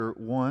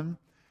chapter 1.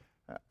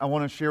 I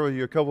want to share with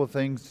you a couple of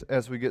things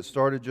as we get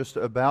started just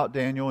about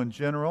Daniel in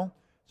general.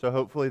 So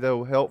hopefully that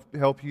will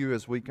help you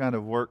as we kind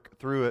of work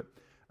through it.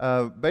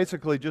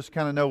 Basically, just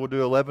kind of know we'll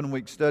do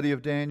 11-week study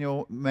of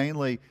Daniel,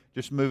 mainly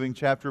just moving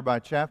chapter by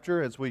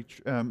chapter as we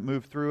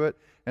move through it.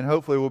 And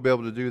hopefully we'll be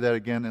able to do that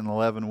again in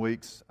 11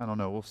 weeks. I don't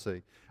know, we'll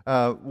see.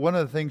 One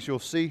of the things you'll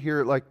see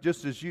here, like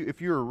just as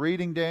if you were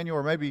reading Daniel,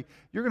 or maybe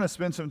you're going to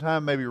spend some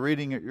time maybe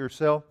reading it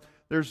yourself,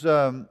 there's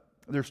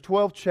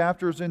 12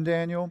 chapters in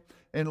Daniel,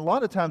 and a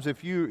lot of times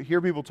if you hear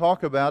people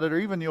talk about it, or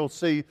even you'll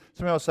see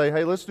somebody will say,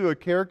 hey, let's do a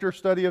character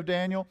study of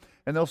Daniel,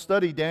 and they'll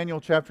study Daniel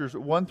chapters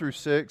 1 through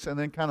 6, and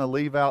then kind of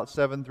leave out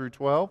 7 through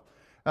 12.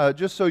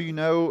 Just so you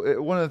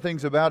know, one of the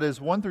things about it is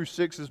 1 through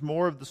 6 is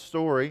more of the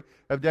story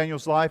of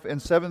Daniel's life,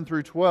 and 7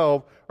 through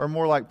 12 are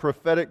more like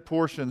prophetic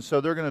portions. So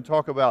they're going to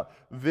talk about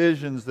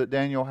visions that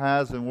Daniel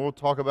has, and we'll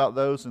talk about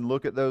those and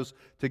look at those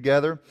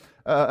together.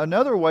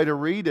 Another way to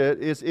read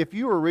it is if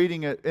you were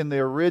reading it in the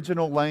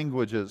original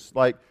languages.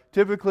 Like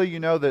typically, you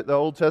know that the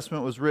Old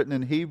Testament was written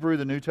in Hebrew,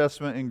 the New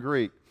Testament in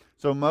Greek.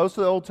 So most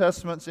of the Old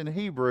Testament's in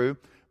Hebrew,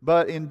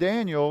 but in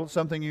Daniel,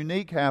 something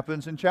unique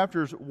happens. In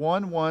chapters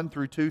 1:1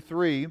 through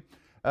 2:3,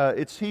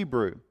 it's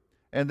Hebrew.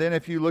 And then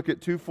if you look at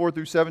 2:4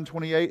 through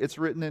 7:28, it's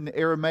written in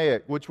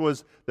Aramaic, which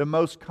was the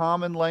most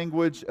common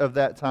language of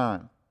that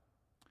time.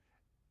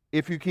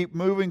 If you keep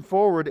moving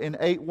forward in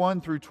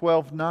 8:1 through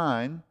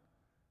 12:9,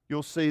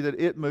 you'll see that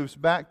it moves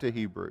back to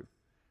Hebrew.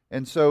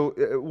 And so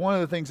one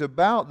of the things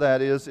about that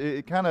is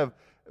it kind of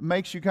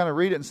makes you kind of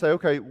read it and say,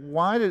 okay,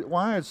 why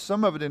is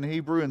some of it in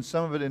Hebrew and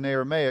some of it in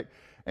Aramaic?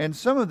 And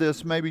some of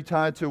this may be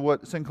tied to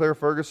what Sinclair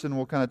Ferguson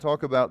will kind of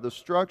talk about, the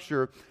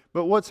structure.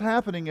 But what's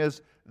happening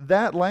is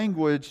that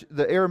language,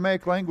 the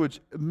Aramaic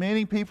language,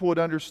 many people would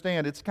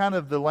understand. It's kind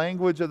of the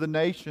language of the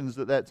nations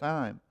at that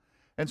time.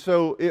 And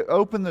so it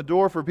opened the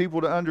door for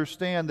people to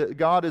understand that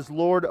God is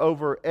Lord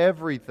over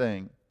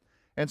everything.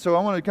 And so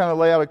I want to kind of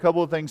lay out a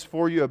couple of things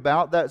for you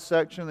about that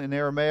section in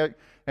Aramaic.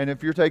 And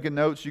if you're taking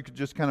notes, you could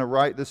just kind of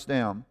write this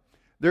down.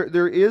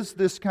 There is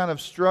this kind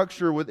of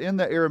structure within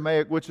the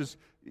Aramaic, which is,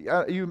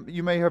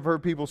 you may have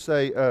heard people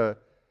say a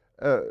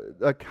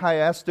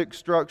chiastic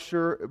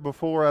structure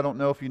before. I don't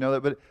know if you know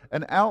that, but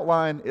an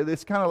outline,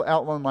 it's kind of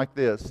outlined like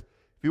this.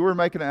 If you were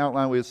making an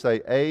outline, we would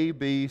say A,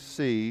 B,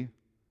 C,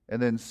 and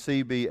then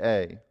C, B,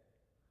 A.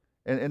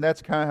 And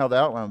that's kind of how the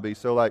outline would be.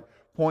 So like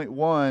point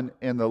 1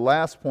 and the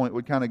last point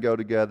would kind of go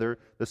together.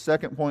 The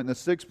second point and the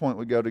sixth point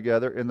would go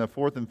together, and the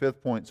fourth and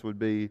fifth points would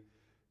be,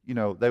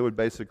 they would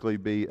basically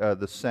be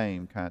the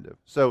same kind of.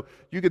 So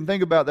you can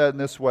think about that in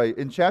this way.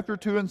 In chapter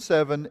 2 and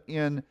 7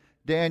 in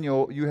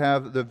Daniel, you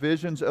have the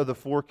visions of the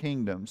four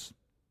kingdoms.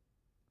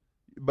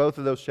 Both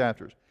of those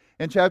chapters.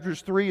 In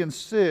chapters 3 and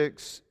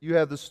 6, you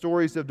have the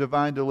stories of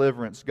divine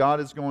deliverance. God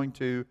is going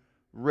to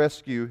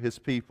rescue His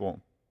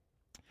people.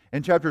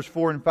 In chapters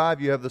 4 and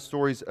 5, you have the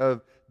stories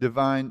of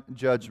divine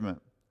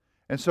judgment.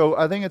 And so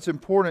I think it's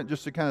important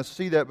just to kind of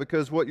see that,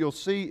 because what you'll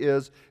see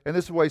is, and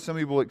this is the way some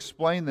people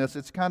explain this,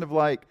 it's kind of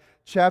like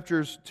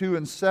chapters 2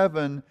 and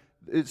 7,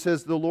 it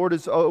says the Lord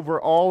is over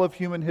all of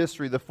human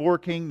history, the four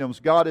kingdoms.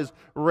 God is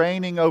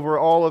reigning over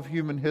all of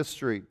human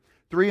history.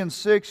 3 and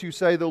 6, you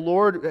say the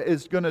Lord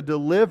is going to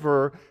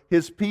deliver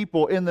His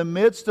people. In the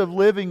midst of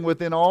living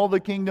within all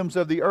the kingdoms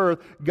of the earth,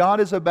 God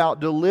is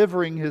about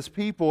delivering His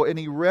people, and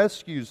He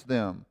rescues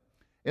them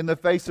in the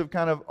face of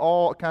kind of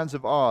all kinds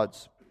of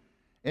odds.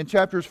 In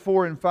chapters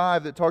 4 and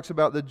 5, that talks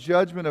about the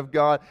judgment of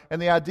God,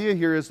 and the idea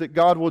here is that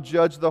God will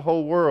judge the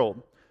whole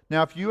world.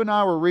 Now, if you and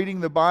I were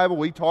reading the Bible,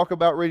 we talk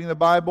about reading the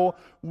Bible,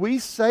 we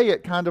say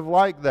it kind of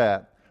like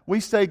that. We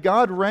say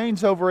God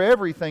reigns over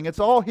everything. It's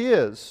all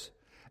His.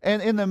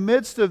 And in the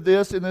midst of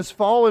this, in this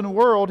fallen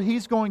world,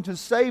 He's going to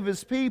save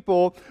His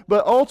people,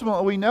 but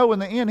ultimately we know in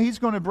the end He's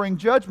going to bring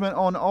judgment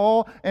on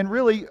all and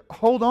really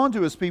hold on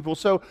to His people.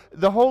 So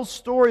the whole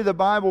story of the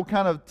Bible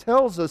kind of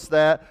tells us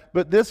that,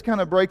 but this kind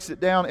of breaks it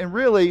down, and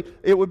really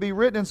it would be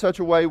written in such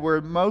a way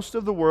where most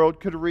of the world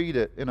could read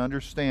it and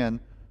understand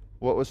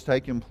what was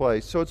taking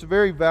place. So it's a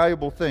very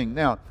valuable thing.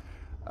 Now,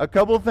 a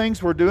couple of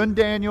things. We're doing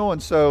Daniel,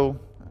 and so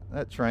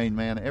that train,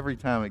 man, every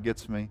time it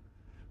gets me.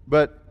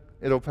 But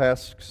it'll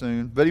pass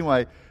soon. But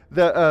anyway,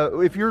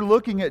 if you're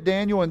looking at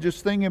Daniel and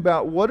just thinking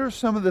about what are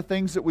some of the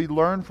things that we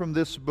learn from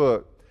this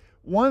book,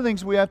 one of the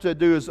things we have to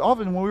do is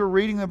often when we're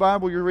reading the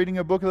Bible, you're reading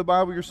a book of the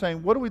Bible, you're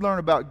saying, what do we learn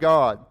about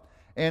God?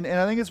 And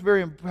I think it's a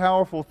very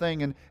powerful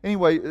thing. And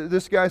anyway,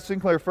 this guy,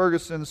 Sinclair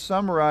Ferguson,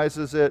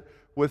 summarizes it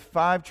with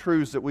 5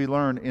 truths that we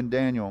learn in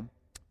Daniel.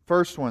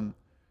 First one,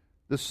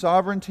 the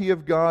sovereignty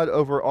of God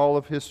over all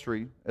of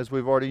history, as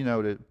we've already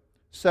noted.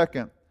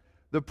 Second,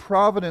 the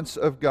providence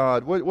of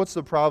God. What's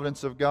the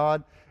providence of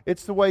God?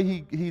 It's the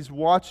way He's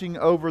watching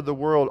over the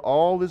world,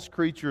 all His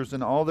creatures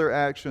and all their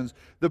actions.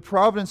 The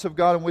providence of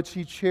God in which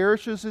He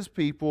cherishes His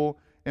people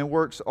and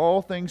works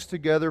all things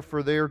together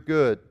for their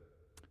good.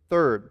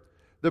 Third,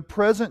 the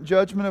present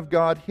judgment of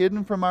God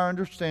hidden from our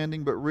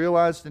understanding but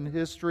realized in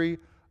history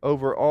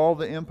over all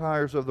the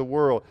empires of the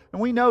world.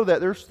 And we know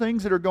that there's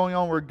things that are going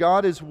on where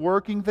God is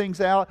working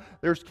things out.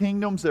 There's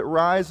kingdoms that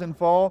rise and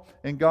fall,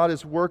 and God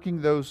is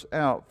working those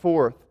out.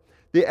 Fourth,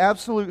 the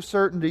absolute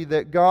certainty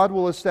that God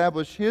will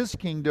establish His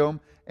kingdom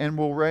and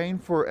will reign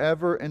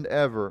forever and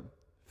ever.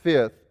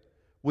 Fifth,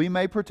 we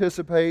may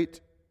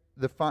participate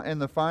in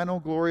the final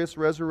glorious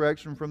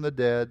resurrection from the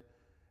dead,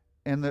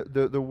 and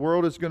the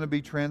world is going to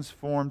be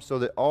transformed so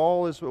that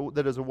all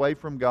that is away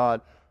from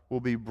God will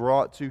be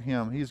brought to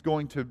Him. He's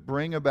going to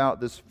bring about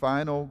this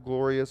final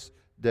glorious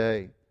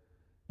day.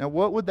 Now,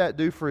 what would that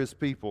do for His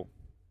people?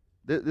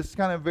 This is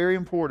kind of very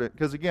important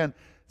because, again,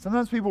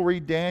 sometimes people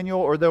read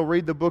Daniel or they'll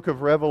read the book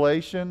of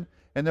Revelation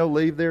and they'll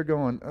leave there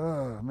going,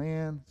 oh,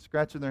 man,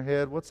 scratching their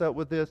head. What's up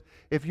with this?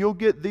 If you'll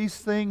get these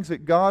things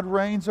that God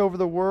reigns over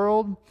the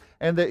world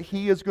and that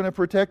He is going to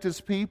protect His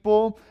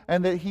people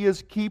and that He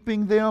is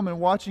keeping them and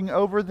watching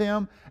over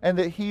them and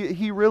that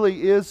He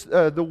really is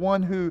the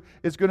one who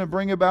is going to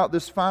bring about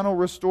this final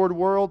restored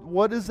world,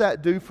 what does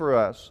that do for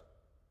us?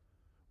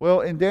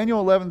 Well, in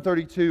Daniel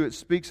 11:32, it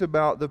speaks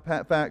about the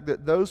fact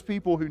that those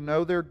people who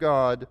know their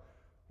God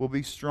will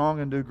be strong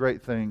and do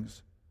great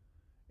things.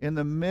 In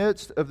the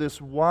midst of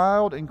this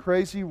wild and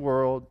crazy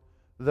world,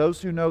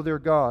 those who know their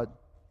God,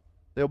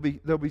 they'll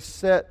be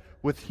set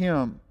with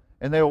Him,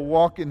 and they'll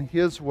walk in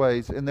His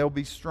ways, and they'll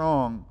be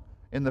strong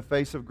in the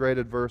face of great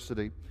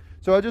adversity.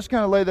 So I just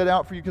kind of lay that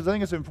out for you because I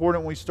think it's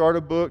important when we start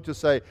a book to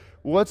say,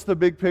 what's the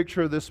big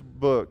picture of this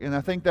book? And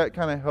I think that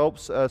kind of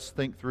helps us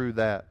think through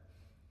that.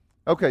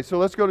 Okay, so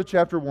let's go to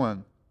chapter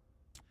 1.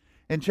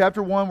 In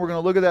chapter 1, we're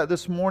going to look at that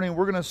this morning.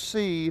 We're going to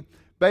see,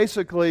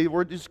 basically,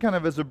 we're just kind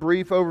of as a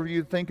brief overview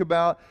to think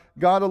about,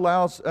 God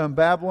allows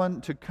Babylon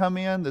to come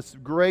in, this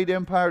great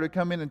empire to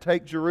come in and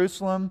take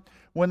Jerusalem.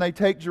 When they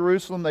take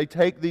Jerusalem, they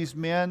take these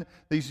men,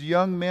 these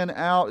young men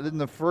out in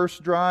the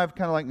first drive,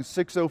 kind of like in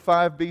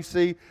 605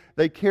 BC.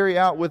 They carry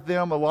out with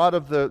them a lot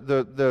of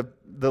the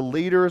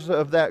leaders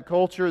of that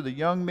culture, the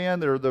young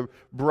men that are the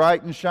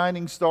bright and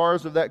shining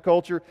stars of that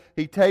culture.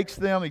 He takes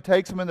them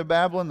into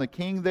Babylon. The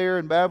king there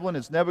in Babylon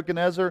is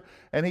Nebuchadnezzar,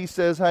 and he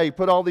says, hey,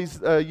 put all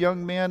these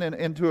young men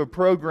into a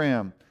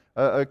program,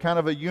 a kind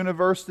of a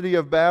university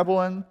of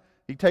Babylon.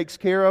 He takes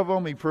care of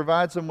them. He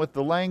provides them with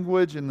the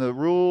language and the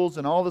rules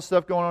and all the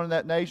stuff going on in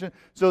that nation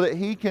so that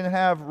he can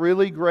have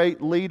really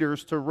great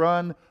leaders to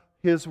run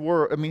his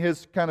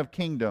his kind of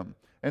kingdom.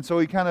 And so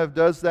he kind of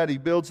does that. He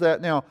builds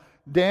that. Now,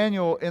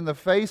 Daniel, in the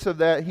face of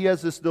that, he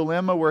has this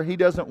dilemma where he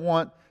doesn't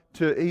want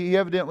to, he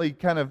evidently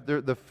kind of,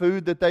 the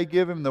food that they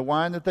give him, the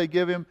wine that they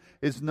give him,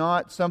 is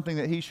not something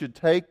that he should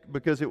take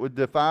because it would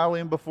defile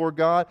him before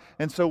God.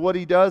 And so what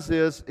he does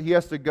is he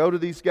has to go to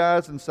these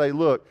guys and say,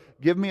 look,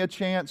 give me a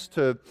chance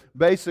to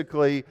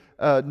basically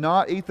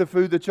not eat the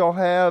food that y'all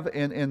have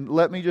and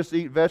let me just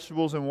eat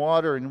vegetables and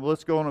water and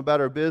let's go on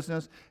about our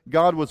business.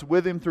 God was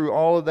with him through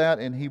all of that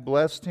and He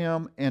blessed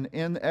him. And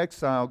in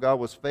exile, God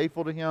was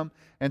faithful to him.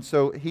 And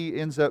so he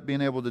ends up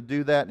being able to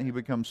do that and he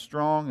becomes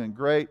strong and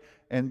great.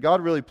 And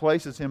God really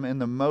places him in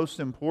the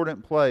most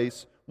important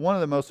place, one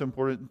of the most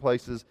important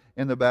places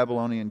in the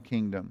Babylonian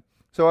kingdom.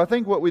 So I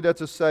think what we'd have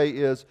to say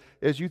is,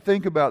 as you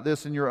think about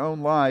this in your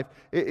own life,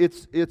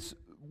 it's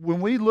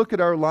when we look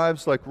at our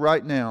lives like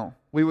right now,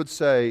 we would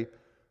say,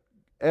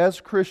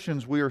 as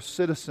Christians, we are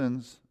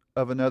citizens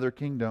of another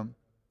kingdom.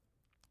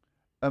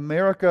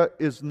 America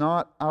is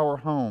not our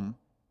home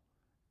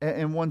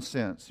in one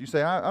sense. You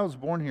say, I was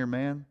born here,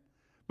 man.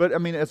 But I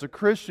mean, as a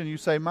Christian, you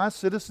say, my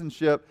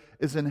citizenship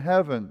is in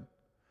heaven.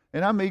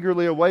 And I'm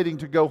eagerly awaiting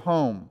to go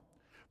home.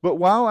 But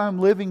while I'm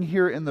living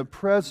here in the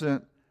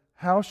present,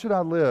 how should I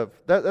live?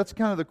 That's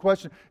kind of the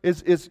question.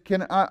 Is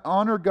can I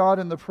honor God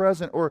in the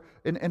present, or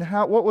and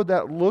how? What would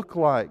that look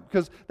like?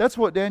 Because that's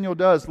what Daniel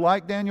does.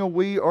 Like Daniel,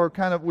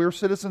 we're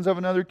citizens of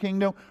another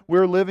kingdom.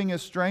 We're living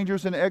as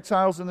strangers and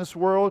exiles in this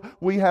world.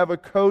 We have a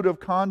code of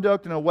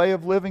conduct and a way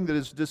of living that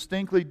is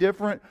distinctly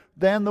different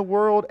than the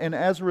world. And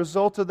as a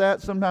result of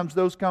that, sometimes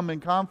those come in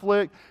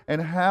conflict.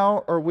 And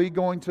how are we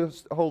going to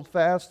hold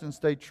fast and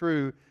stay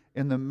true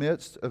in the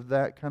midst of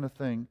that kind of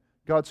thing?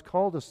 God's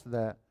called us to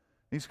that.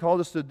 He's called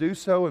us to do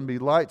so and be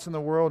lights in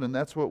the world, and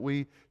that's what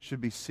we should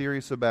be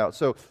serious about.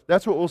 So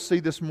that's what we'll see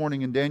this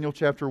morning in Daniel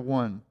chapter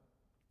 1.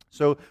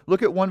 So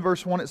look at 1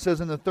 verse 1. It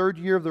says, in the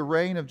 3rd year of the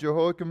reign of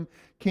Jehoiakim,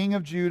 king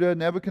of Judah,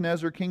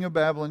 Nebuchadnezzar, king of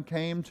Babylon,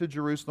 came to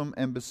Jerusalem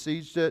and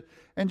besieged it.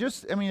 And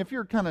if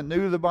you're kind of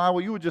new to the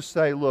Bible, you would just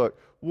say, look,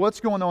 what's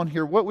going on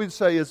here? What we'd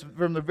say is,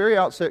 from the very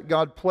outset,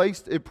 God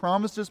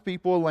promised His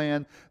people a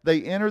land.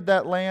 They entered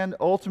that land.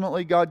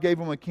 Ultimately, God gave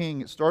them a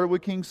king. It started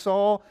with King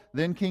Saul,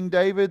 then King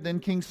David, then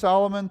King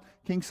Solomon.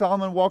 King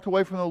Solomon walked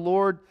away from the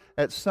Lord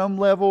at some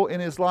level in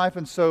his life,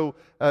 and so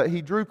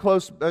he drew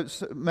close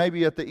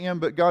maybe at the end,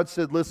 but God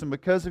said, listen,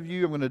 because of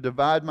you, I'm going to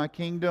divide my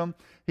kingdom.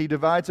 He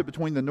divides it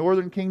between the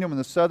northern kingdom and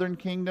the southern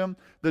kingdom.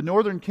 The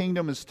northern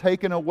kingdom is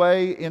taken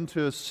away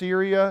into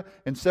Assyria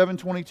in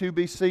 722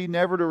 BC,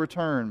 never to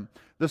return.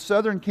 The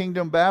southern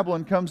kingdom,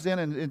 Babylon, comes in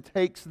and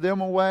takes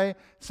them away.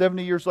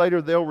 70 years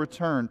later, they'll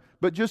return.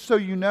 But just so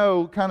you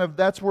know, kind of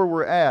that's where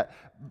we're at.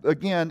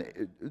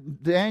 again,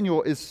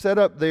 Daniel is set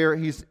up there.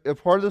 He's a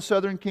part of the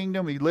southern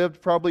kingdom. He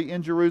lived probably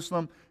in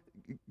Jerusalem.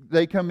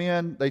 They come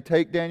in, they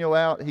take Daniel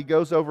out. He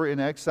goes over in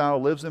exile,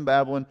 lives in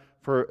Babylon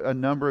for a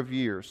number of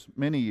years,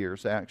 many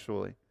years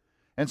actually.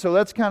 And so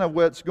that's kind of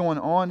what's going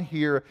on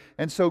here.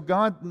 And so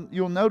God,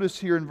 you'll notice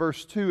here in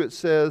verse 2, it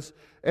says,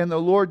 "And the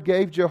Lord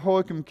gave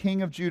Jehoiakim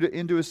king of Judah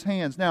into his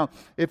hands." Now,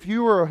 if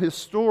you were a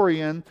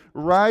historian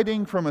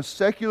writing from a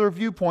secular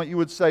viewpoint, you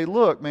would say,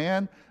 look,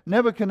 man,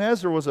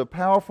 Nebuchadnezzar was a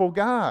powerful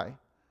guy.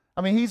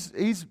 I mean,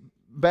 he's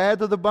bad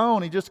to the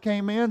bone. He just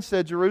came in,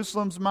 said,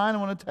 Jerusalem's mine, I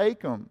want to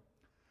take him.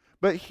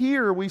 But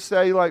here we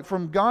say, like,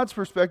 from God's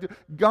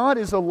perspective, God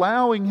is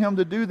allowing him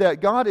to do that.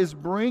 God is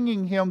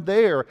bringing him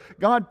there.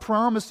 God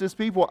promised his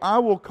people, I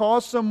will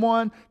cause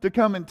someone to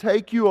come and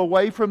take you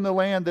away from the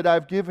land that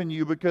I've given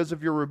you because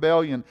of your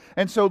rebellion.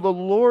 And so the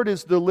Lord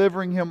is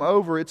delivering him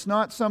over. It's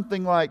not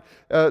something like,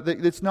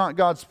 it's not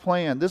God's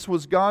plan. This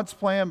was God's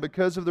plan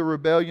because of the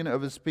rebellion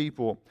of his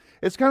people.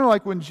 It's kind of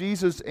like when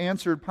Jesus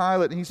answered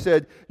Pilate and he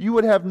said, you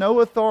would have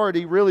no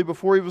authority really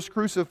before he was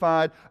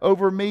crucified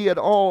over me at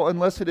all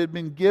unless it had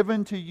been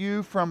given to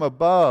you from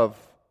above.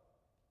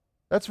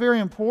 That's very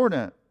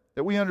important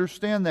that we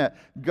understand that.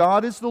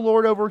 God is the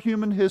Lord over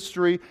human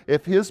history.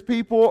 If his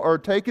people are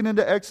taken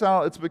into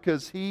exile, it's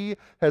because he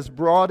has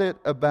brought it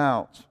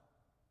about.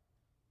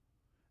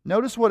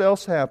 Notice what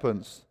else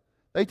happens.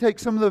 They take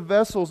some of the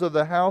vessels of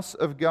the house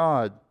of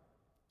God.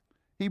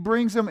 He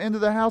brings them into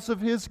the house of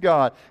his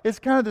God. It's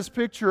kind of this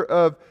picture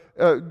of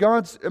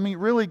God's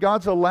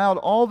allowed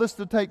all this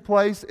to take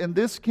place, and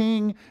this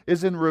king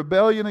is in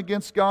rebellion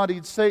against God.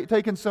 He's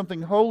taken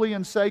something holy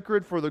and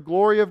sacred for the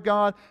glory of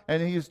God,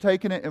 and he's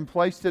taken it and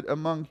placed it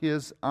among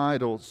his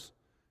idols.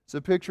 It's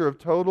a picture of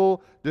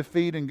total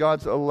defeat, and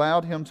God's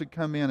allowed him to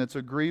come in. It's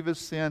a grievous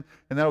sin,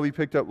 and that'll be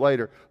picked up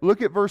later.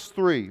 Look at verse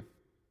 3.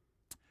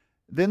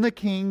 Then the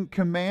king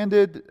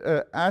commanded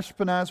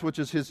Ashpenaz, which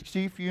is his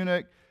chief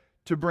eunuch,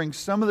 to bring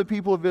some of the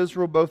people of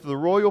Israel, both of the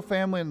royal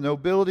family and the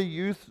nobility,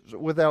 youth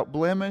without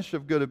blemish,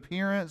 of good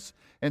appearance,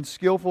 and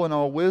skillful in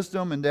all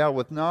wisdom, endowed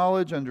with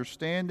knowledge,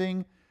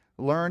 understanding,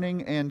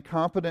 learning, and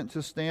competent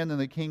to stand in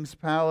the king's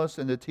palace,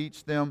 and to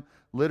teach them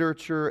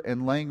literature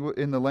and language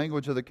in the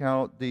language of the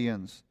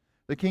Chaldeans.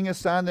 The king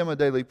assigned them a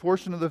daily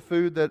portion of the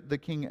food that the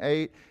king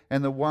ate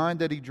and the wine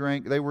that he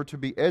drank. They were to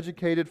be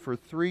educated for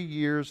 3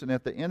 years, and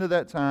at the end of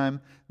that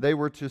time, they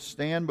were to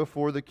stand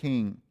before the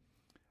king.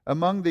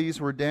 Among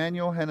these were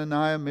Daniel,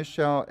 Hananiah,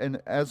 Mishael,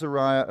 and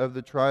Azariah of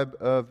the tribe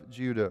of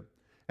Judah.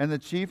 And the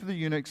chief of the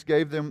eunuchs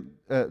gave them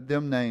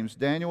names.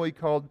 Daniel he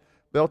called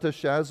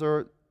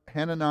Belteshazzar,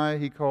 Hananiah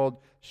he called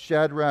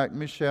Shadrach,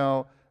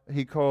 Mishael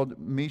he called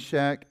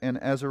Meshach,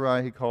 and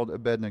Azariah he called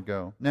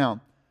Abednego.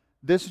 Now,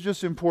 this is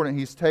just important.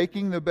 He's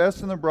taking the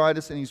best and the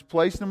brightest, and he's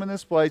placing them in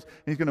this place.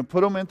 He's going to put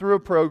them in through a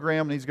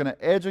program, and he's going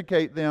to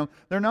educate them.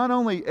 They're not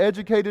only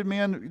educated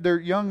men, they're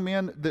young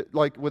men that,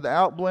 like,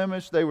 without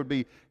blemish. They would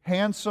be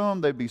handsome,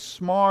 they'd be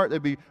smart,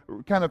 they'd be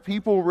kind of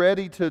people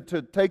ready to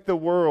take the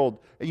world,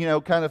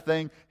 kind of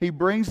thing. He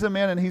brings them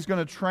in, and he's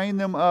going to train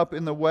them up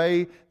in the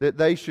way that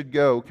they should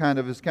go, is kind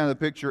of the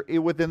picture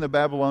within the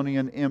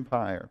Babylonian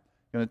Empire.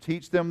 He's going to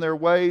teach them their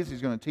ways.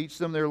 He's going to teach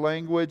them their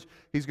language.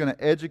 He's going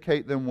to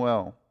educate them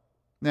well.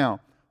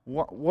 Now,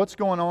 what's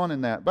going on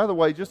in that? By the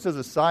way, just as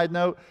a side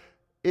note,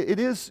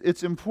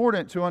 it's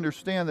important to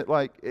understand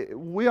that,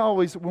 we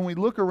always, when we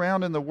look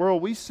around in the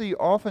world, we see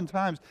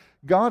oftentimes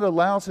God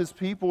allows his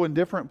people in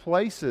different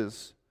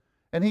places.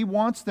 And he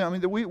wants them,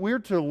 we're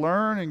to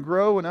learn and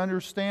grow and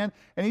understand,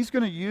 and he's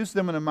going to use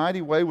them in a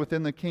mighty way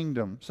within the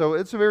kingdom. So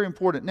it's very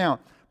important. Now,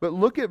 but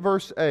look at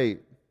verse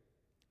 8.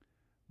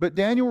 But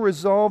Daniel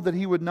resolved that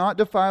he would not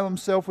defile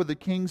himself with the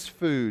king's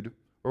food,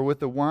 or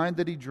with the wine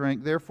that he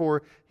drank.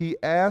 Therefore, he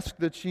asked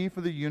the chief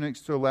of the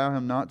eunuchs to allow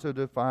him not to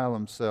defile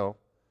himself.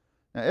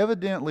 Now,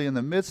 evidently, in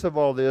the midst of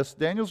all this,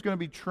 Daniel's going to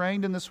be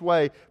trained in this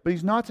way, but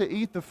he's not to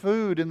eat the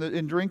food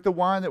and drink the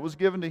wine that was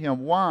given to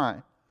him.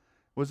 Why?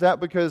 Was that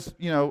because,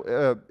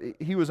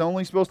 he was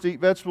only supposed to eat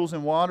vegetables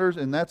and waters,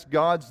 and that's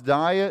God's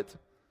diet,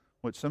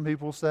 which some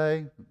people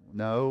say?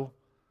 No.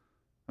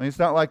 It's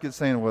not like it's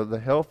saying, well,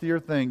 the healthier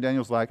thing.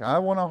 Daniel's like, I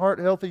want a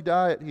heart-healthy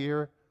diet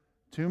here.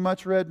 Too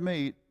much red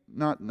meat.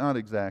 Not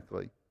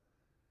exactly.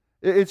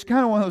 It's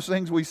kind of one of those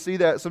things we see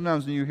that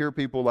sometimes when you hear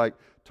people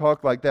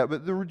talk like that.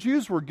 But the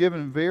Jews were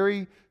given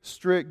very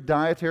strict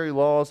dietary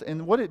laws,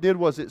 and what it did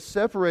was it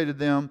separated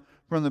them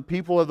from the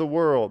people of the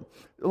world.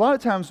 A lot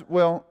of times,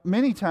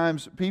 many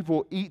times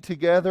people eat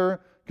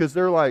together because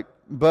they're like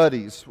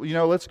buddies.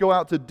 Let's go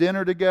out to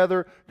dinner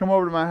together. Come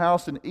over to my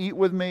house and eat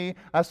with me.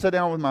 I sit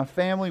down with my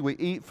family. We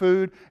eat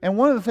food. And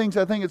one of the things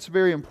I think it's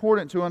very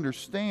important to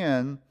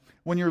understand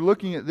when you're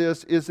looking at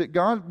this is that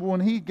God, when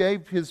he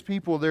gave his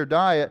people their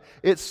diet,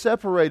 it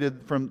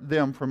separated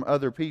them from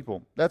other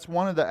people. That's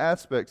one of the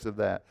aspects of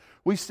that.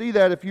 We see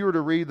that if you were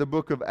to read the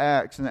book of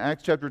Acts, in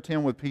Acts chapter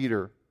 10 with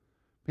Peter.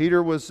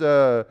 Peter was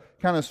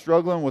kind of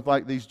struggling with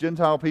these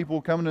Gentile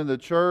people coming into the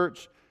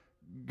church.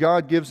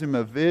 God gives him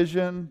a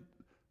vision.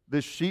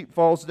 This sheep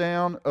falls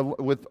down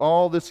with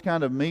all this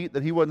kind of meat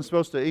that he wasn't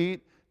supposed to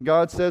eat.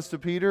 God says to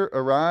Peter,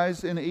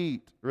 arise and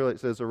eat. Really, it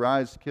says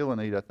arise, kill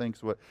and eat, I think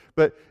is what.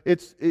 But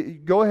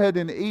go ahead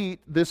and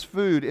eat this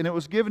food. And it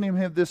was giving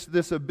him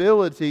this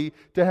ability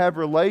to have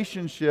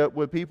relationship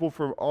with people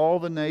from all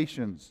the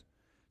nations.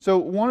 So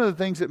one of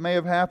the things that may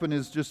have happened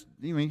is just,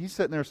 he's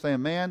sitting there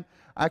saying, man,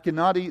 I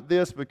cannot eat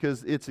this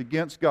because it's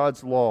against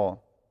God's law.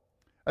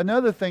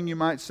 Another thing you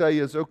might say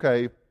is,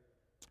 okay,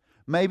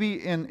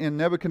 maybe in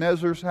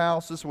Nebuchadnezzar's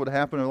house, this would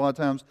happen a lot of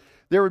times,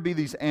 there would be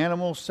these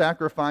animals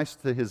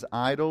sacrificed to his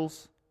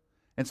idols.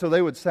 And so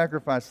they would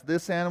sacrifice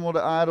this animal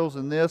to idols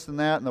and this and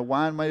that, and the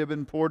wine may have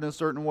been poured in a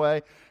certain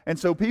way. And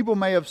so people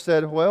may have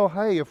said, well,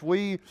 hey, if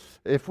we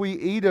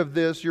eat of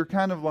this, you're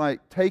kind of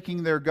like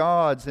taking their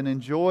gods and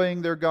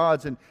enjoying their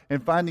gods and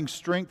finding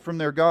strength from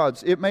their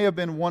gods. It may have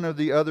been one of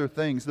the other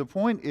things. The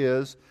point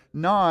is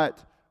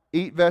not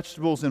eat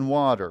vegetables and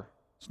water.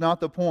 It's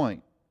not the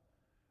point.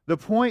 The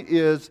point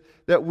is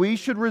that we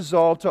should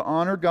resolve to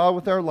honor God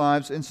with our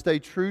lives and stay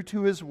true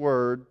to His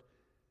Word.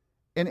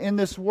 And in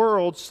this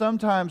world,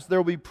 sometimes there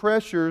will be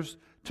pressures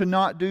to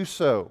not do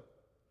so.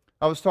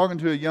 I was talking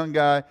to a young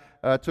guy,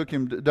 took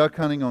him duck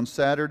hunting on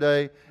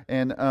Saturday,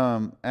 and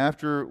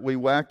after we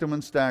whacked them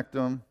and stacked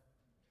them,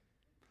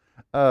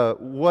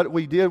 what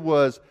we did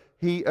was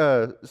he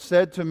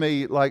said to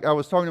me, like I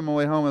was talking to him on my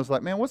way home, I was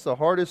like, man, what's the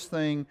hardest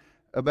thing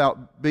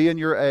about being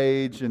your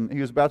age? And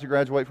he was about to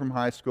graduate from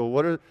high school.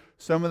 What are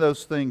some of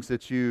those things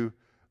that you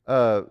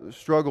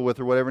struggle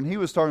with or whatever? And he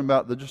was talking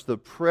about just the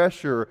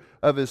pressure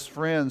of his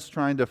friends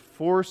trying to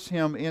force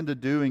him into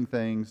doing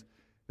things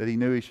that he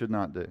knew he should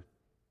not do.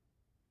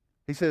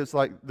 He said it's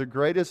like the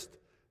greatest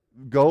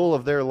goal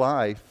of their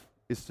life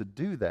is to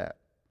do that.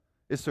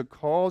 It's to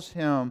cause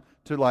him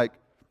to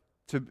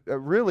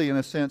really, in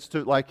a sense,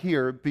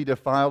 to be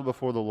defiled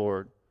before the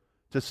Lord,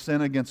 to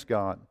sin against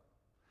God.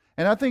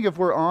 And I think if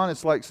we're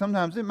honest, like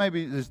sometimes it may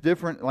be just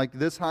different, like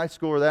this high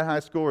school or that high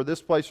school or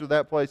this place or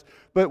that place.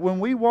 But when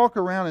we walk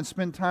around and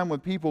spend time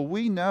with people,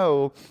 we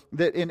know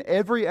that in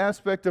every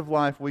aspect of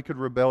life we could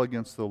rebel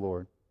against the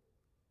Lord.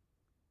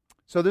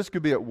 So this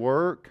could be at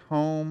work,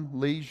 home,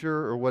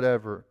 leisure, or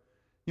whatever.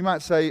 You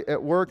might say,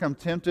 at work I'm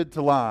tempted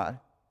to lie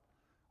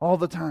all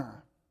the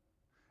time.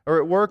 Or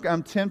at work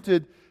I'm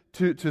tempted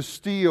to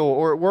steal,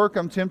 or at work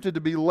I'm tempted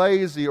to be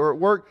lazy, or at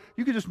work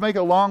you could just make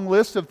a long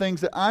list of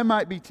things that I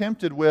might be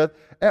tempted with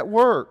at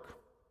work.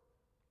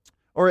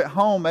 Or at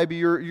home, maybe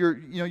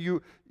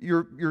your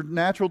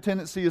natural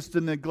tendency is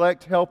to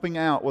neglect helping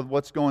out with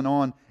what's going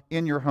on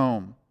in your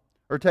home,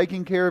 or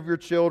taking care of your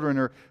children,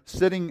 or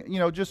sitting,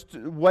 just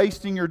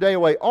wasting your day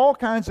away. All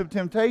kinds of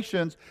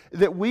temptations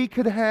that we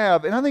could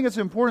have. And I think it's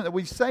important that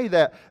we say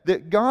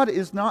that God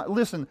is not,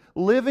 listen,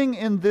 living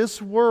in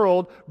this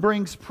world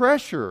brings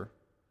pressure.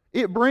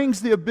 It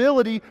brings the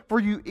ability for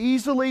you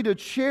easily to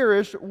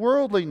cherish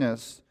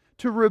worldliness,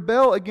 to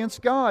rebel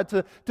against God,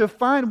 to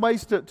find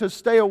ways to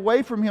stay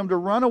away from Him, to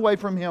run away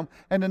from Him,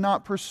 and to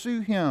not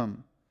pursue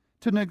Him,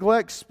 to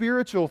neglect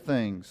spiritual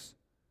things.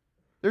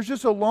 There's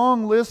just a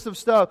long list of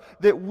stuff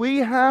that we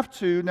have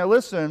to, now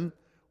listen,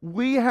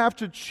 we have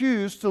to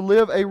choose to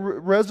live a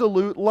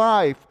resolute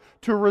life,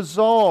 to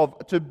resolve,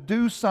 to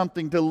do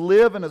something, to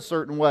live in a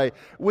certain way.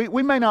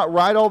 We may not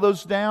write all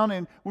those down.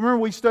 And remember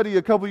we studied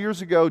a couple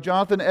years ago,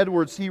 Jonathan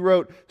Edwards, he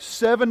wrote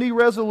 70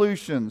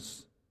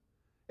 resolutions.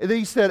 And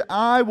he said,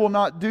 I will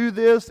not do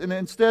this, and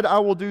instead I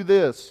will do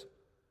this.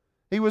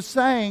 He was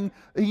saying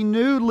he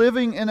knew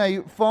living in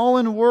a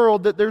fallen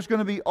world that there's going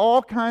to be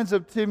all kinds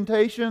of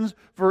temptations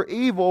for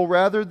evil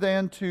rather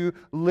than to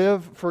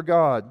live for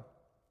God.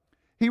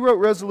 He wrote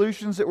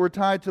resolutions that were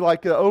tied to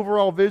the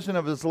overall vision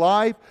of his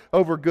life,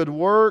 over good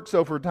works,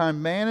 over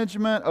time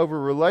management, over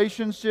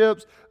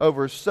relationships,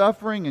 over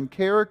suffering and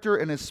character,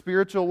 and his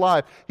spiritual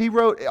life. He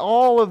wrote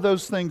all of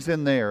those things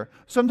in there,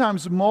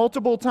 sometimes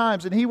multiple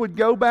times, and he would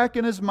go back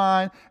in his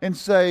mind and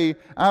say,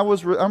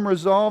 I'm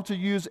resolved to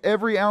use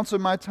every ounce of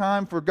my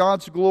time for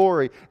God's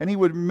glory. And he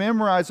would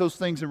memorize those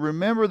things and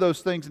remember those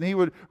things, and he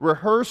would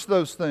rehearse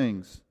those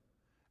things.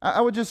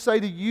 I would just say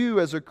to you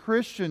as a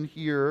Christian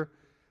here,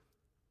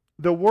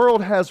 the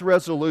world has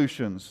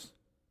resolutions.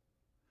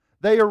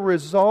 They are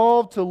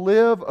resolved to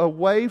live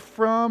away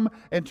from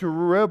and to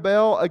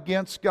rebel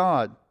against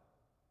God.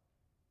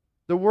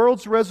 The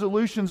world's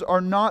resolutions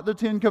are not the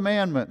Ten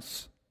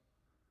Commandments.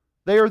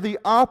 They are the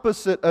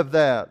opposite of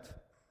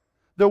that.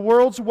 The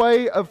world's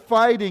way of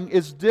fighting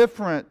is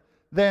different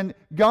than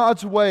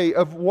God's way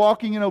of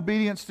walking in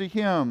obedience to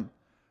Him.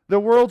 The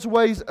world's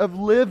ways of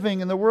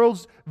living and the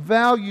world's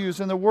values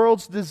and the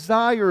world's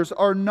desires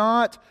are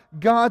not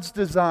God's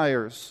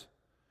desires.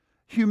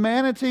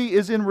 Humanity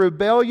is in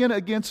rebellion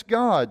against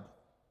God.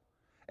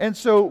 And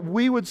so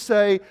we would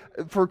say,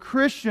 for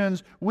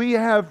Christians, we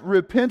have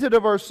repented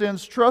of our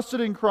sins, trusted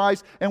in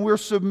Christ, and we're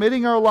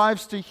submitting our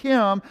lives to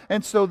Him.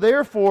 And so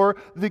therefore,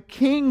 the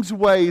King's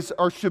ways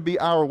should be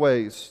our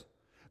ways.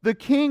 The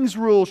King's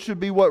rules should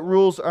be what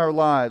rules our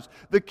lives.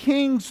 The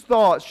King's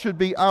thoughts should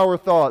be our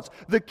thoughts.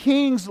 The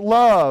King's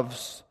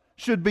loves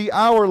should be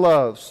our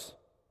loves.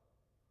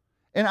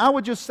 And I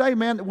would just say,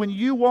 man, when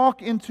you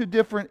walk into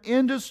different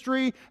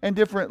industry and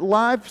different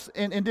lives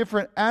and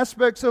different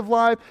aspects of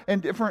life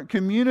and different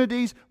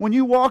communities, when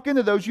you walk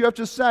into those, you have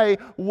to say,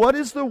 what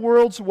is the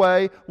world's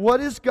way?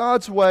 What is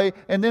God's way?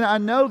 And then I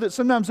know that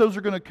sometimes those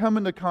are going to come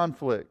into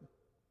conflict.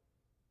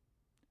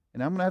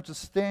 And I'm going to have to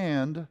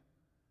stand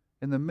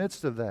in the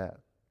midst of that.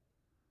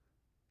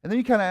 And then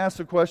you kind of ask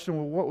the question,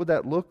 well, what would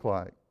that look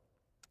like?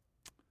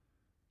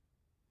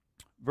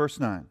 Verse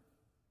 9.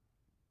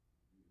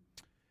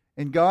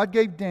 And God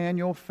gave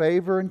Daniel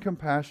favor and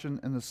compassion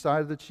in the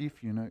sight of the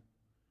chief eunuch.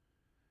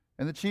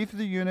 And the chief of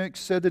the eunuchs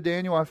said to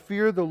Daniel, I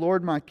fear the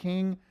Lord my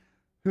king,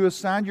 who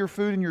assigned your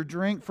food and your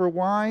drink. For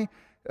why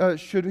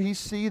should he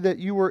see that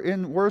you were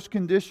in worse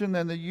condition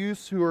than the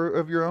youths who are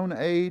of your own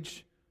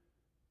age,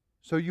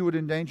 so you would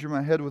endanger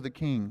my head with the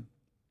king?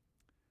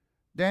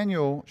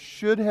 Daniel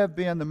should have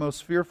been the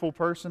most fearful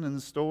person in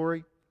the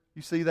story.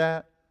 You see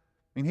that?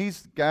 I mean,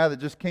 he's the guy that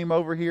just came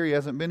over here. He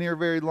hasn't been here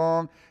very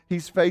long.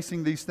 He's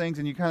facing these things,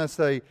 and you kind of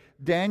say,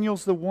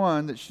 Daniel's the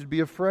one that should be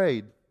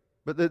afraid.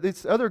 But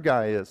this other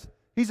guy is.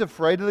 He's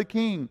afraid of the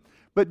king.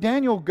 But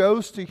Daniel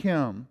goes to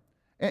him,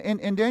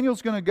 and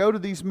Daniel's going to go to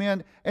these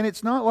men, and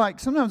it's not like,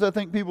 sometimes I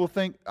think people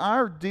think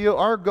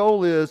our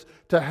goal is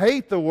to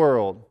hate the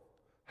world,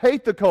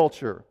 hate the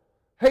culture,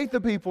 hate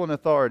the people in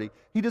authority.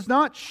 He does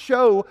not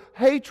show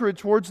hatred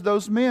towards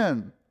those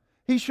men.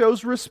 He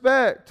shows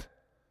respect.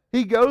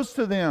 He goes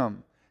to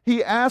them.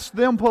 He asks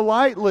them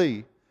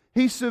politely.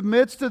 He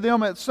submits to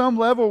them at some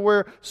level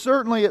where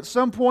certainly at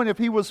some point if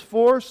he was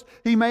forced,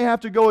 he may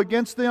have to go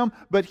against them.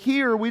 But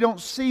here we don't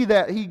see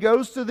that. He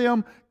goes to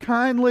them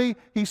kindly.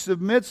 He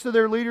submits to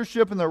their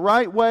leadership in the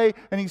right way.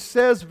 And he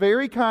says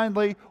very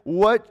kindly,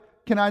 what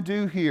can I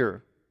do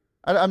here?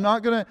 I'm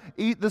not going to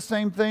eat the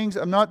same things.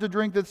 I'm not to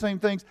drink the same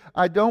things.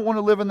 I don't want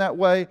to live in that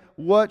way.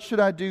 What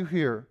should I do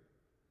here?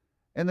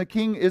 And the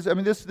king is,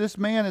 this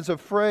man is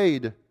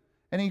afraid.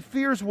 And he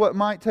fears what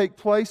might take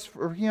place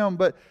for him,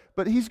 but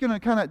he's going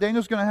to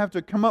Daniel's going to have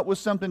to come up with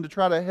something to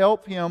try to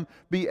help him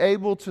be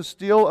able to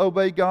still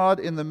obey God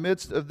in the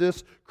midst of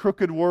this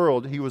crooked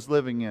world he was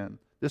living in,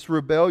 this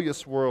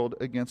rebellious world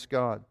against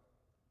God.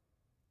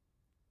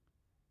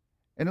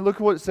 And look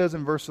at what it says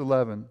in verse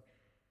 11.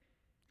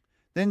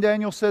 Then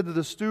Daniel said to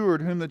the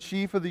steward, whom the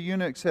chief of the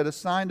eunuchs had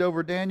assigned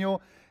over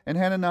Daniel and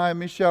Hananiah,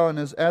 Mishael, and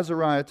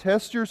Azariah,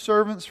 test your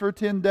servants for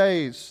 10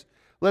 days.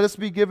 Let us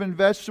be given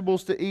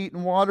vegetables to eat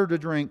and water to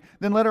drink.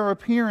 Then let our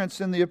appearance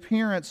and the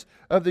appearance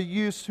of the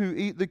youths who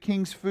eat the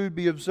king's food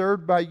be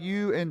observed by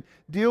you, and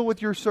deal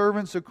with your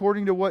servants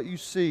according to what you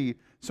see.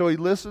 So he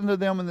listened to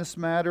them in this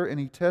matter, and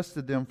he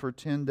tested them for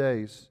 10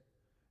 days.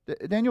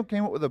 Daniel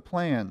came up with a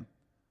plan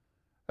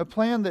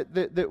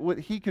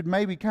that he could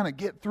maybe kind of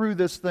get through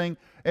this thing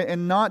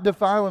and not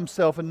defile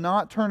himself and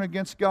not turn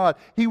against God.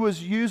 He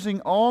was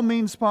using all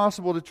means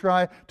possible to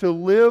try to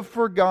live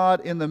for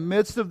God in the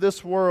midst of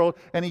this world,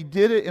 and he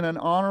did it in an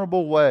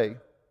honorable way.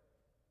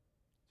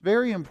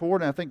 Very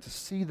important, I think, to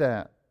see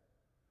that.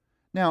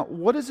 Now,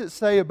 what does it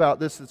say about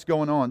this that's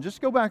going on?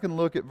 Just go back and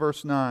look at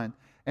verse 9.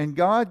 And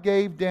God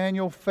gave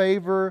Daniel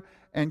favor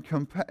and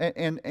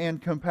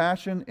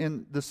compassion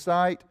in the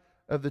sight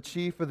of the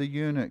chief of the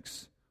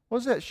eunuchs. What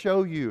does that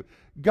show you?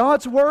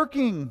 God's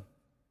working.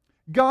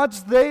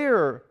 God's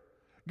there.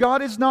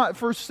 God is not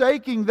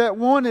forsaking that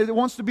one that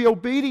wants to be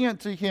obedient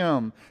to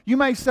Him. You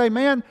may say,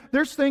 man,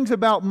 there's things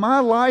about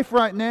my life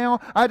right now,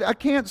 I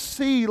can't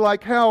see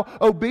like how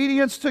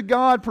obedience to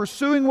God,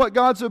 pursuing what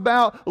God's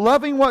about,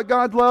 loving what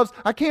God loves,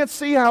 I can't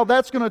see how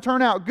that's going to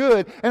turn out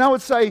good. And I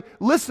would say,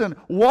 listen,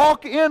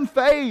 walk in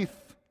faith.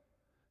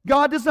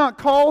 God does not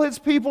call His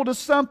people to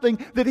something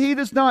that He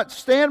does not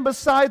stand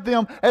beside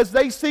them as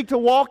they seek to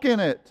walk in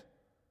it.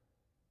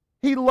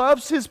 He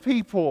loves His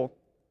people.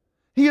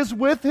 He is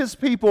with His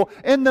people.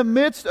 In the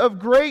midst of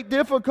great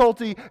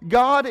difficulty,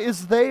 God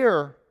is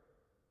there.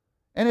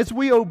 And as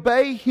we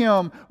obey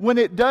Him, when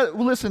it does,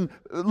 listen,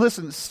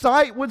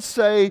 sight would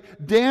say,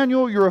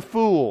 Daniel, you're a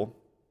fool.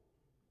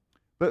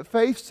 But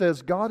faith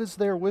says, God is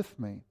there with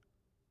me.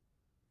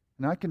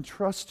 And I can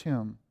trust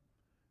Him.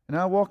 And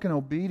I walk in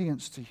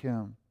obedience to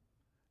Him.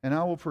 And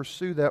I will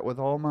pursue that with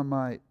all my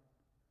might.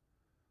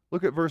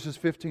 Look at verses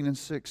 15 and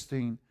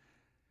 16.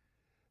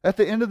 At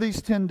the end of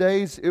these 10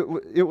 days,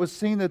 it was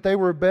seen that they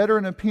were better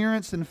in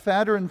appearance and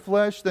fatter in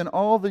flesh than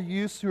all the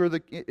youths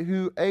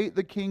who ate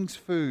the king's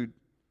food.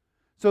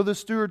 So the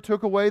steward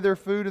took away their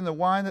food and the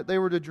wine that they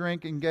were to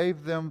drink and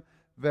gave them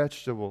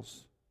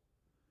vegetables.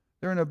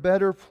 They're in a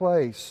better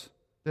place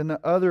than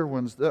the other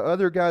ones, the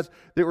other guys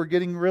that were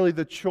getting really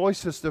the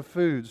choicest of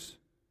foods.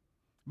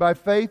 By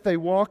faith, they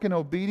walk in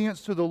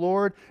obedience to the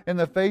Lord in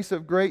the face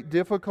of great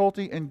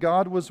difficulty, and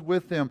God was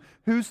with them.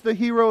 Who's the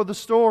hero of the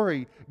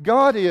story?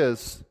 God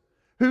is.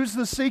 Who's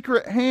the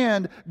secret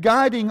hand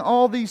guiding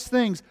all these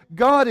things?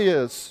 God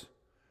is.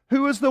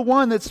 Who is the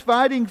one that's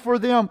fighting for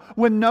them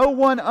when no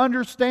one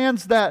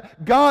understands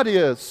that? God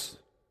is.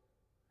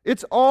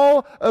 It's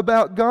all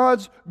about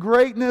God's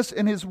greatness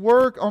and His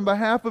work on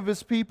behalf of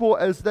His people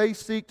as they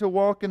seek to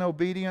walk in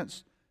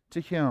obedience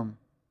to Him.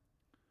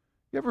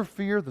 You ever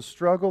fear the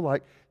struggle?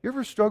 Like, you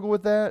ever struggle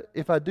with that?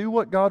 If I do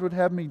what God would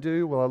have me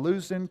do, will I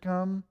lose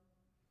income?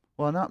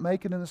 Will I not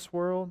make it in this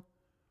world?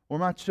 Will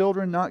my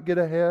children not get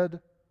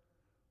ahead?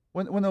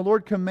 When the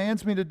Lord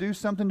commands me to do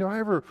something, do I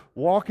ever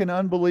walk in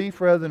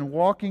unbelief rather than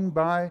walking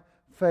by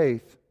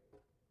faith?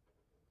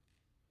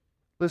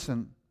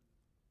 Listen,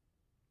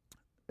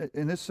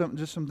 and this is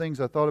just some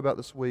things I thought about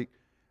this week.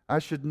 I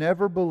should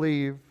never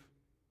believe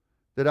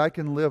that I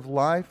can live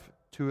life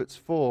to its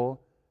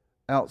full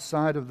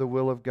outside of the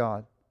will of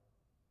God.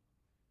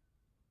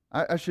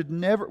 I should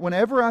never,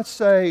 whenever I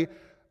say,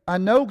 I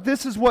know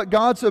this is what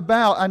God's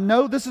about, I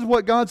know this is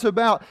what God's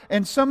about,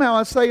 and somehow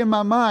I say in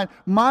my mind,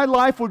 my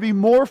life would be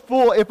more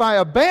full if I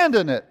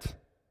abandon it.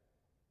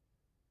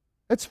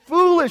 It's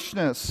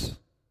foolishness.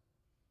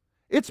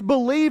 It's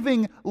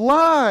believing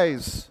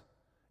lies.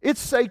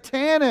 It's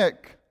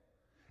satanic.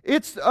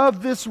 It's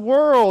of this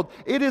world.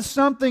 It is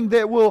something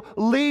that will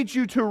lead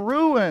you to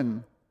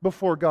ruin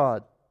before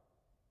God.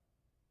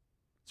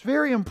 It's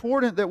very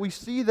important that we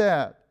see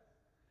that.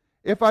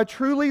 If I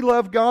truly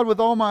love God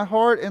with all my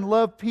heart and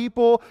love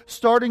people,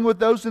 starting with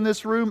those in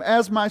this room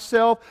as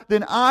myself,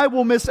 then I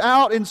will miss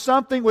out in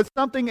something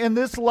in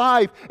this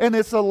life. And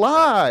it's a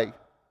lie.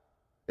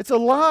 It's a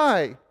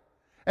lie.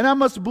 And I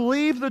must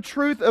believe the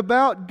truth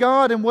about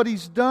God and what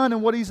He's done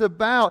and what He's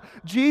about.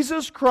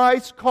 Jesus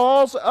Christ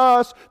calls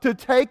us to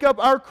take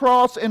up our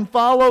cross and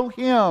follow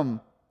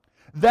Him.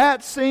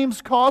 That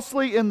seems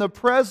costly in the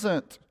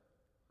present.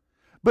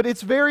 But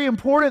it's very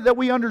important that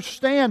we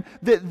understand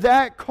that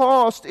that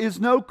cost is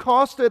no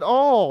cost at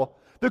all.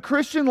 The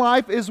Christian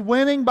life is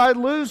winning by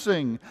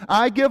losing.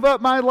 I give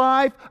up my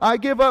life, I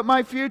give up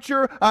my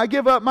future, I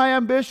give up my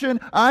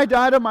ambition, I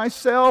die to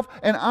myself,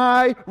 and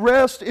I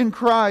rest in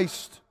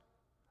Christ.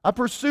 I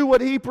pursue what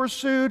He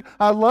pursued.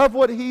 I love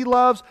what He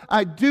loves.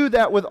 I do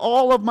that with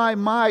all of my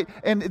might.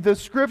 And the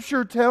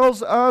Scripture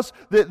tells us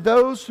that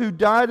those who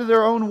die to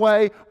their own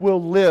way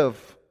will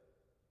live.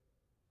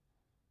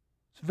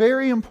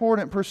 Very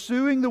important.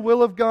 Pursuing the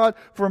will of God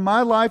for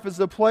my life is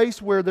the place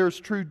where there's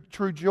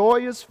true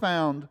joy is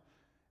found,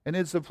 and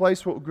it's the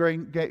place where we'll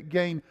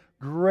gain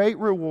great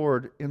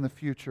reward in the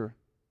future.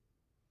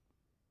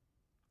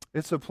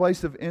 It's a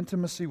place of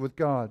intimacy with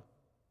God.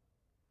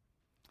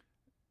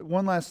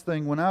 One last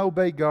thing. When I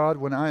obey God,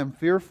 when I am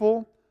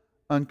fearful,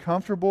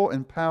 uncomfortable,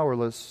 and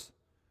powerless,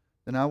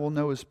 then I will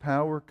know His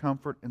power,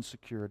 comfort, and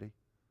security.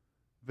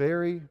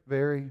 Very,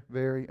 very,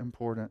 very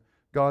important.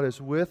 God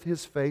is with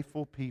His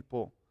faithful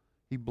people.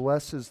 He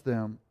blesses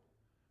them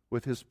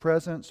with His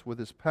presence, with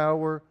His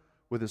power,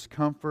 with His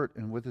comfort,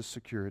 and with His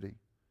security.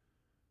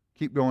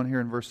 Keep going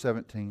here in verse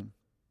 17.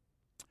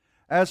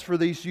 As for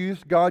these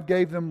youth, God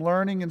gave them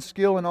learning and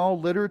skill in all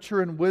literature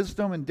and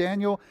wisdom, and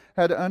Daniel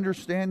had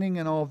understanding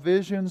in all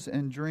visions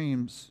and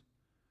dreams.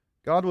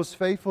 God was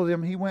faithful to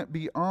them. He went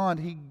beyond.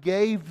 He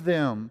gave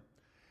them.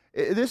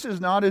 This is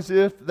not as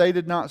if they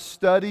did not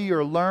study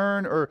or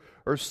learn or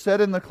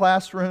sit in the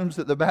classrooms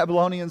that the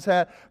Babylonians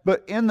had,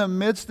 but in the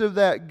midst of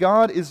that,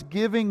 God is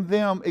giving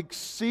them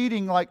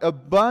exceeding, like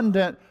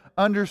abundant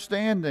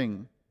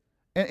understanding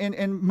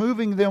and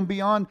moving them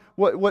beyond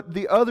what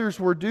the others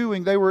were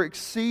doing. They were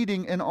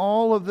exceeding in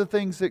all of the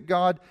things that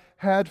God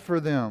had for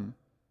them.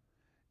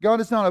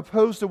 God is not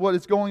opposed to what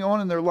is going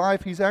on in their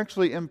life. He's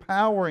actually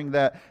empowering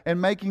that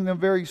and making them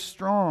very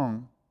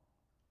strong.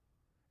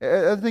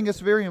 I think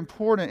it's very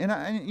important.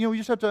 And you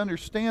just have to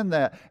understand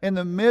that. In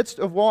the midst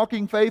of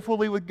walking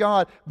faithfully with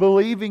God,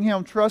 believing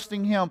Him,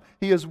 trusting Him,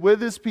 He is with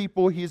His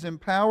people. He's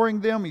empowering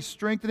them. He's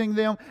strengthening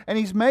them. And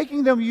He's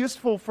making them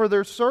useful for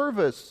their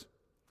service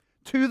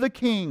to the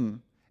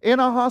King in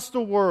a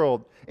hostile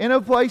world, in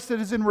a place that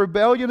is in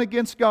rebellion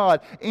against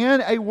God,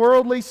 in a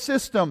worldly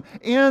system,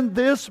 in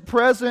this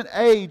present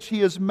age.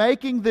 He is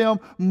making them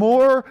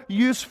more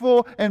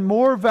useful and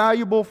more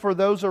valuable for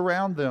those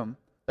around them.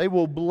 They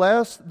will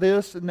bless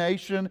this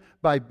nation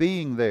by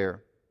being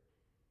there.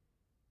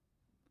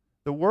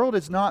 The world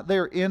is not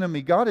their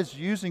enemy. God is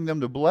using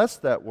them to bless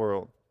that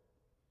world.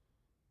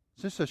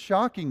 It's just a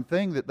shocking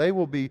thing that they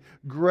will be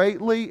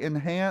greatly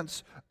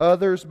enhance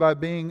others by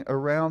being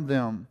around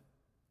them.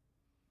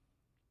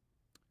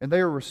 And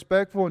they are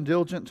respectful and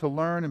diligent to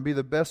learn and be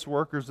the best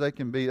workers they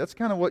can be. That's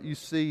kind of what you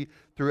see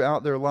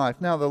throughout their life.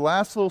 Now, the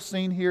last little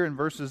scene here in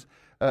verses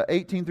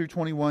 18 through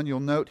 21, you'll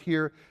note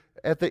here,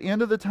 at the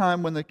end of the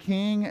time when the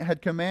king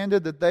had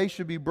commanded that they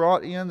should be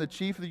brought in, the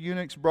chief of the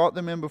eunuchs brought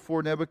them in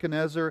before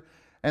Nebuchadnezzar,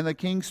 and the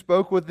king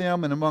spoke with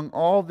them, and among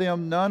all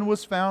them none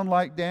was found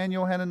like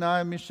Daniel,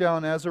 Hananiah, Mishael,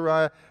 and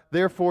Azariah.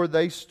 Therefore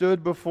they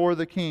stood before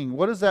the king.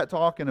 What is that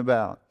talking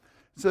about?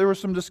 So there was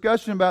some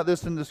discussion about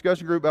this in the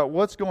discussion group about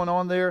what's going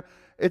on there.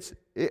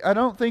 I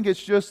don't think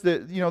it's just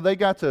that, they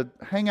got to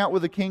hang out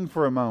with the king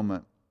for a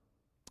moment.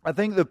 I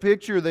think the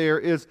picture there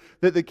is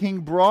that the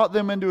king brought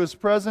them into his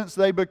presence.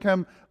 They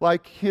become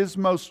like his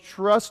most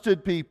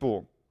trusted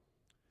people.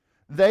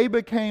 They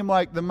became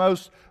like the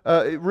most,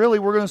 really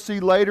we're going to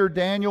see later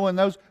Daniel and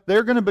those,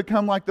 they're going to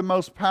become like the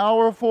most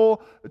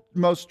powerful,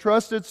 most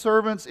trusted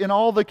servants in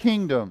all the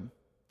kingdom.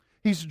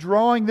 He's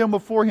drawing them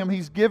before him.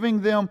 He's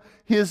giving them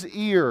his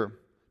ear.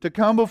 To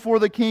come before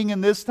the king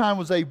in this time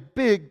was a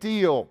big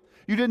deal.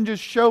 You didn't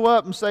just show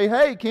up and say,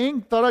 "Hey,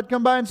 king, thought I'd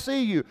come by and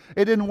see you."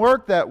 It didn't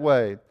work that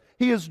way.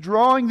 He is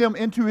drawing them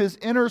into his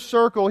inner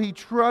circle. He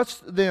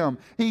trusts them.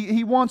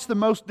 He wants the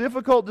most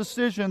difficult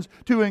decisions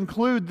to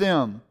include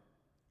them,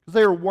 because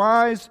they are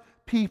wise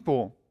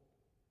people.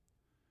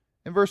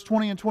 In verse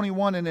 20 and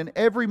 21, "And in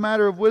every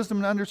matter of wisdom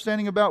and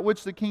understanding about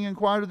which the king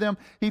inquired of them,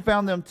 he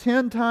found them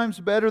 10 times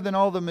better than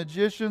all the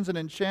magicians and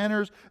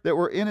enchanters that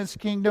were in his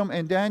kingdom.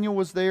 And Daniel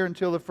was there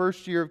until the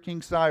first year of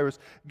King Cyrus."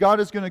 God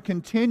is going to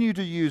continue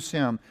to use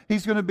him.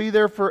 He's going to be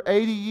there for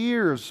 80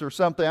 years or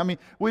something. I mean,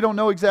 we don't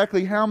know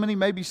exactly how many,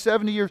 maybe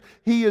 70 years.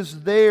 He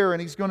is there,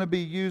 and he's going to be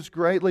used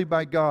greatly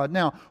by God.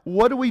 Now,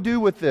 what do we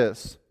do with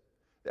this?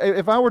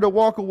 If I were to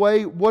walk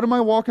away, what am I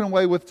walking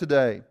away with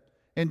today?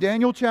 In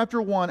Daniel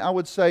chapter 1, I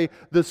would say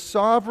the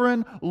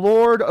sovereign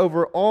Lord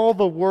over all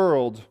the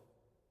world,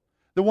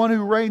 the one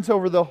who reigns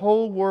over the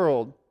whole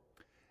world,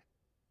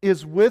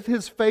 is with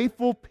his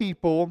faithful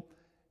people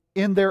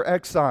in their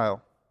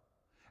exile.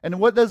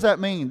 And what does that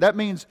mean? That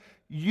means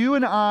you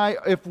and I,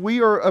 if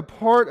we are a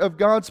part of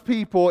God's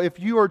people, if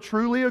you are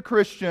truly a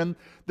Christian,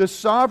 the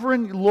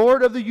sovereign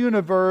Lord of the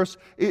universe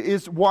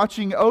is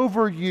watching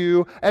over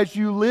you as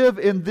you live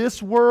in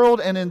this world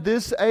and in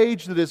this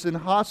age that is in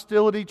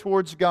hostility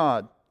towards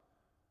God.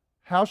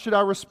 How should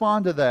I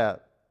respond to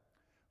that?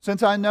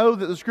 Since I know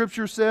that the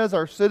Scripture says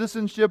our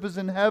citizenship is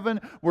in heaven,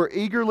 we're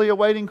eagerly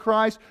awaiting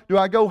Christ, do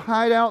I go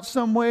hide out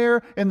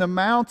somewhere in the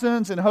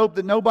mountains and hope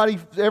that nobody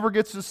ever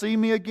gets to see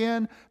me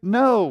again?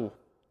 No.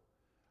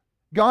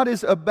 God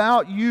is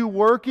about you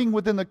working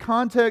within the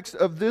context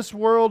of this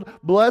world,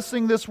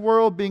 blessing this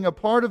world, being a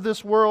part of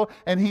this world,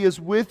 and He is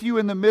with you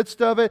in the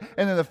midst of it.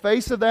 And in the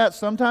face of that,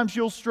 sometimes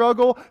you'll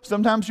struggle.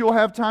 Sometimes you'll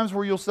have times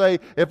where you'll say,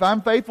 if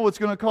I'm faithful, it's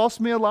going to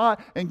cost me a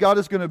lot. And God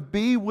is going to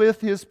be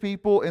with His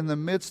people in the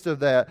midst of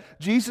that.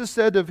 Jesus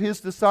said of His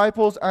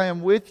disciples, "I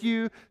am with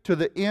you to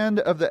the end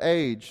of the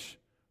age."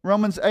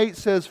 Romans 8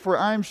 says, "For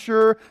I am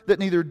sure that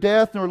neither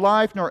death, nor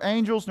life, nor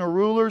angels, nor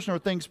rulers, nor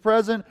things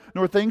present,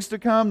 nor things to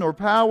come, nor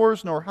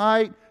powers, nor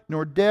height,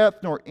 nor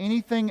depth, nor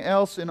anything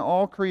else in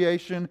all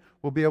creation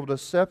will be able to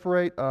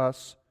separate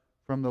us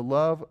from the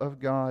love of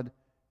God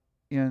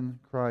in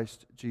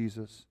Christ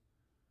Jesus."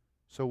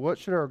 So what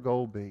should our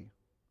goal be?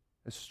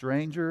 As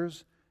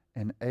strangers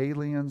and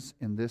aliens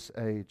in this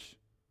age,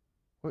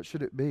 what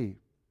should it be?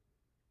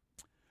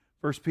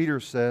 First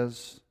Peter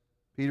says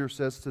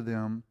to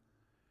them,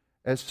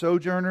 "As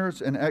sojourners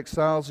and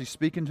exiles," he's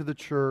speaking to the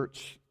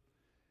church,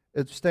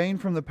 "abstain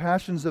from the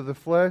passions of the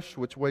flesh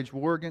which wage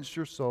war against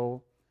your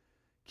soul.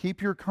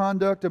 Keep your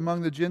conduct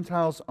among the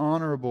Gentiles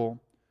honorable,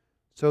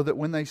 so that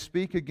when they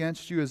speak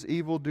against you as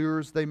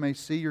evildoers, they may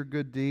see your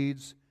good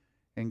deeds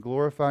and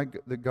glorify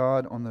the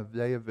God on the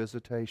day of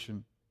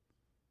visitation."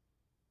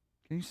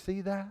 Can you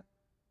see that?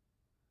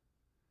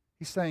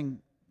 He's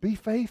saying, be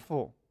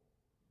faithful.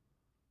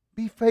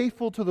 Be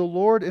faithful to the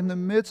Lord in the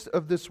midst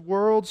of this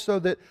world so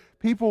that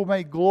people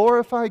may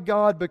glorify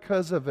God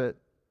because of it.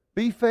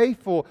 Be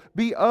faithful.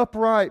 Be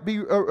upright.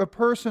 Be a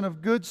person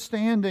of good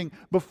standing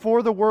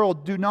before the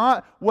world. Do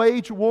not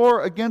wage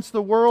war against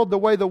the world the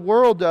way the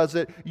world does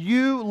it.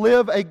 You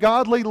live a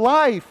godly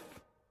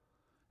life.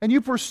 And you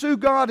pursue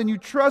God and you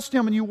trust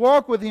Him and you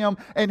walk with Him,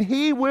 and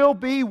He will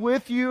be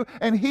with you,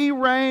 and He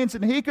reigns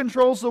and He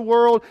controls the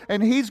world,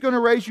 and He's going to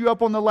raise you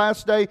up on the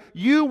last day.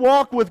 You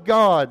walk with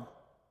God,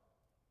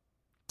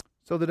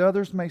 so that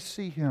others may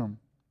see Him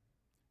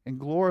and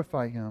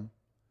glorify Him.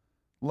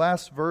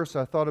 Last verse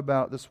I thought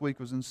about this week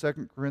was in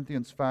 2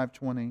 Corinthians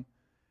 5:20.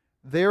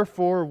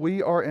 "Therefore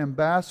we are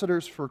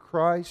ambassadors for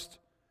Christ,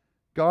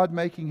 God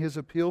making His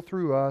appeal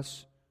through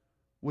us.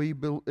 We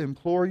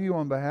implore you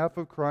on behalf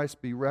of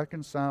Christ, be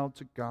reconciled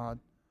to God."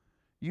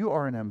 You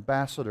are an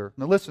ambassador.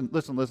 Now listen,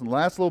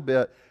 last little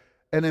bit.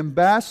 An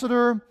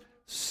ambassador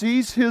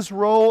sees his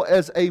role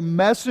as a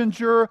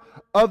messenger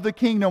of the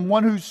kingdom,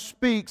 one who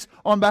speaks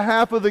on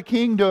behalf of the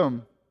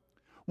kingdom,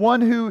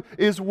 one who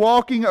is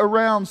walking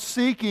around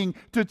seeking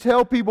to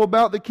tell people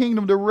about the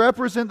kingdom, to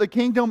represent the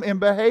kingdom in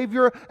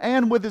behavior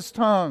and with his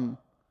tongue.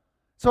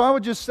 So I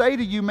would just say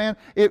to you, man,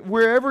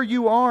 wherever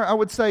you are, I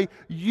would say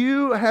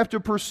you have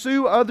to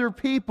pursue other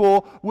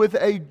people with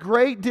a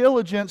great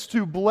diligence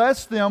to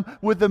bless them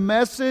with the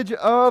message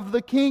of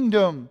the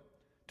kingdom,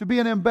 to be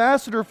an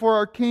ambassador for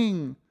our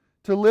King,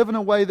 to live in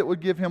a way that would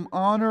give Him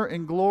honor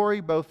and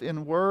glory both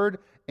in word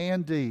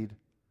and deed.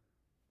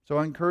 So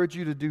I encourage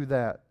you to do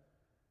that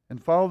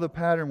and follow the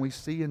pattern we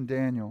see in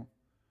Daniel,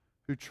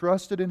 who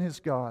trusted in his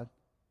God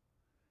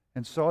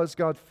and saw his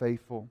God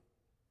faithful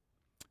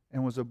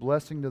and was a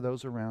blessing to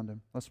those around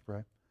him. Let's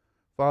pray.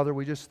 Father,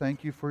 we just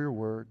thank You for Your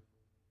word.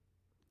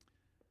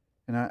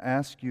 And I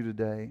ask You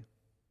today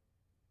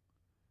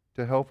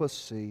to help us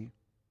see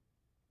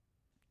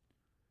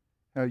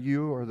how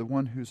You are the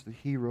one who's the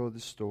hero of the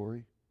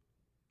story.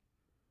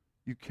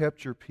 You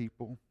kept Your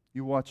people.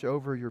 You watch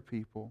over Your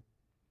people.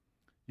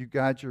 You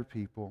guide Your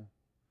people.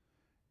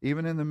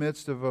 Even in the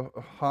midst of a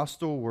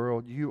hostile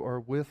world, You are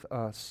with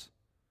us.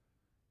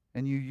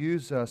 and you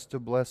use us to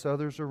bless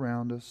others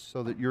around us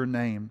so that your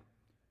name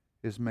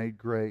is made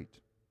great,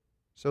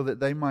 so that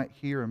they might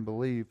hear and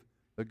believe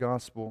the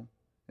gospel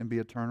and be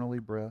eternally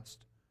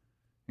blessed.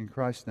 In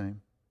Christ's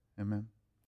name, amen.